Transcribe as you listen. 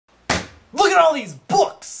Look at all these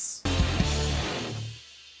books!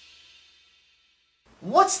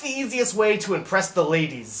 What's the easiest way to impress the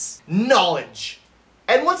ladies? Knowledge.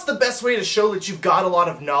 And what's the best way to show that you've got a lot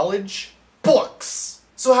of knowledge? Books.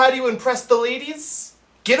 So how do you impress the ladies?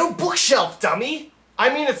 Get a bookshelf, dummy!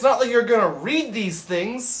 I mean, it's not like you're gonna read these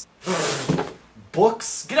things.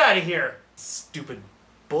 Books? Get out of here, stupid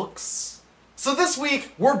books. So this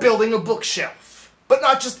week, we're building a bookshelf. But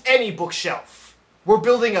not just any bookshelf. We're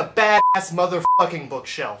building a badass motherfucking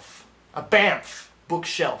bookshelf. A Bamf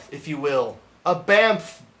bookshelf, if you will. A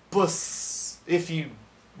Bamf bus, if you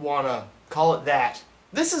wanna call it that.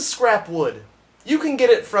 This is scrap wood. You can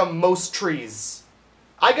get it from most trees.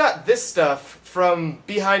 I got this stuff from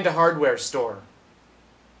behind a hardware store.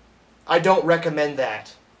 I don't recommend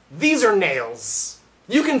that. These are nails.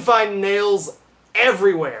 You can find nails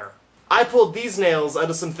everywhere. I pulled these nails out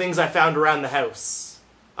of some things I found around the house.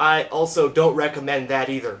 I also don't recommend that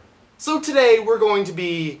either. So today we're going to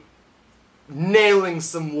be nailing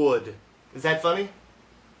some wood. Is that funny?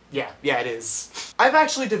 Yeah, it is. I've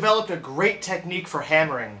actually developed a great technique for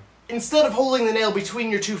hammering. Instead of holding the nail between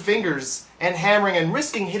your two fingers and hammering and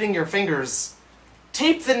risking hitting your fingers,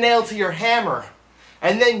 tape the nail to your hammer,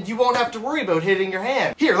 and then you won't have to worry about hitting your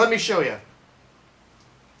hand. Here, let me show you.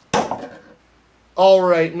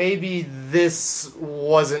 Alright, maybe this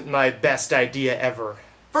wasn't my best idea ever.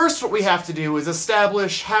 First, what we have to do is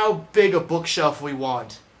establish how big a bookshelf we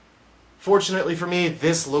want. Fortunately for me,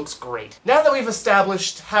 this looks great. Now that we've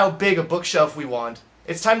established how big a bookshelf we want,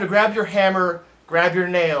 it's time to grab your hammer, grab your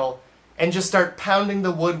nail, and just start pounding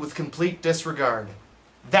the wood with complete disregard.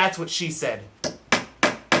 That's what she said.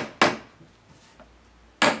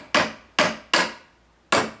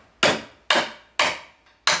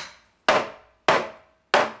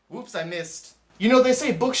 Whoops, I missed. You know, they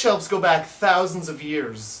say bookshelves go back thousands of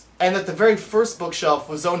years, and that the very first bookshelf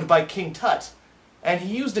was owned by King Tut, and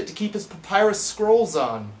he used it to keep his papyrus scrolls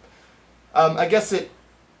on. I guess it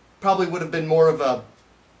probably would have been more of a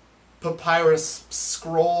papyrus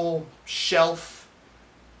scroll shelf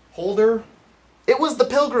holder. It was the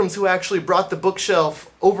Pilgrims who actually brought the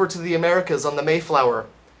bookshelf over to the Americas on the Mayflower.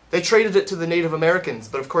 They traded it to the Native Americans,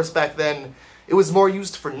 but of course back then it was more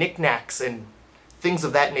used for knickknacks and things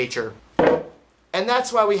of that nature. And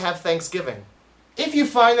that's why we have Thanksgiving. If you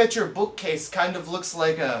find that your bookcase kind of looks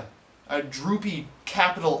like a droopy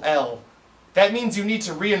capital L, that means you need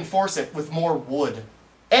to reinforce it with more wood.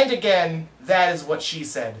 And again, that is what she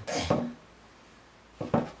said.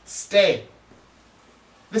 Stay.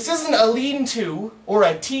 This isn't a lean-to or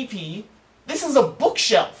a teepee. This is a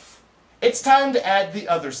bookshelf. It's time to add the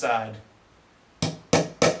other side.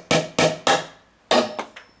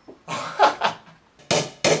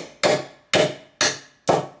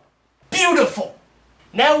 Beautiful!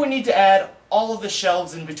 Now we need to add all of the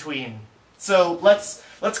shelves in between. So let's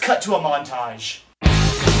cut to a montage.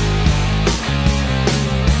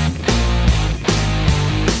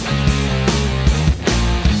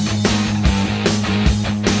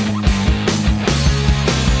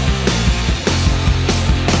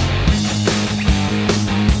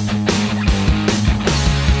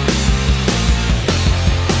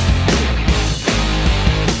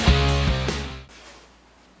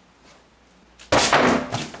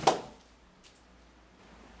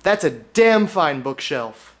 That's a damn fine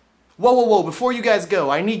bookshelf. Whoa, before you guys go,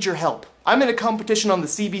 I need your help. I'm in a competition on the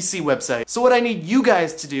CBC website, so what I need you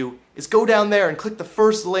guys to do is go down there and click the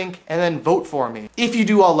first link and then vote for me. If you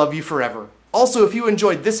do, I'll love you forever. Also, if you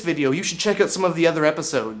enjoyed this video, you should check out some of the other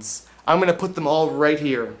episodes. I'm gonna put them all right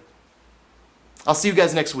here. I'll see you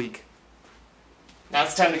guys next week. Now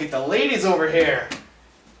it's time to get the ladies over here.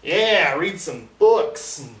 Yeah, read some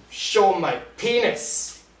books and show them my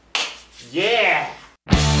penis. Yeah!